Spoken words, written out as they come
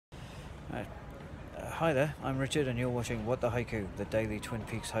Hi there, I'm Richard and you're watching What the Haiku, the daily Twin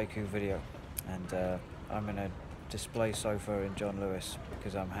Peaks haiku video. And I'm in a display sofa in John Lewis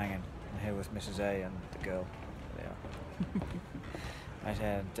because I'm hanging. I'm here with Mrs. A and the girl. There they are.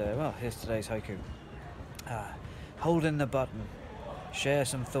 And well, here's today's haiku. Hold in the button, share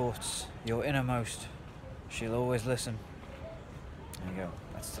some thoughts, your innermost. She'll always listen. There you go,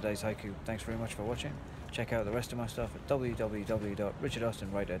 that's today's haiku. Thanks very much for watching. Check out the rest of my stuff at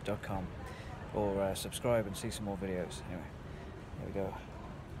www.richardaustinwriter.com or subscribe and see some more videos. Anyway, here we go.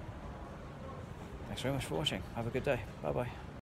 Thanks very much for watching. Have a good day. Bye bye.